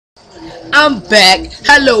I'm back.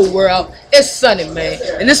 Hello, world. It's Sonny, man.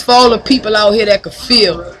 And it's for all the people out here that could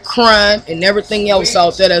feel crime and everything else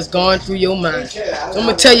out there that's going through your mind. So I'm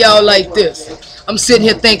going to tell y'all like this. I'm sitting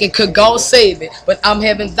here thinking, could God save me? But I'm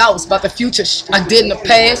having doubts about the future I did in the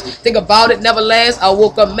past. Think about it, never last. I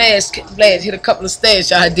woke up mad, hit a couple of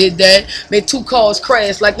stairs. I did that. Made 2 cars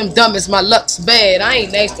crash like them dummies. My luck's bad. I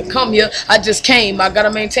ain't asked to come here. I just came. I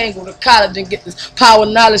gotta maintain, go to college and get this power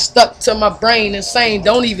knowledge stuck to my brain. Insane.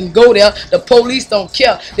 Don't even go there. The police don't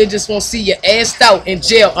care. They just want to see you assed out in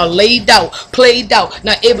jail or laid out, played out,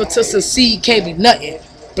 not able to succeed. Can't be nothing.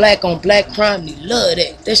 Black on black crime, they love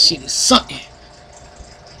that. That shit is something.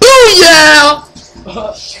 Booyah!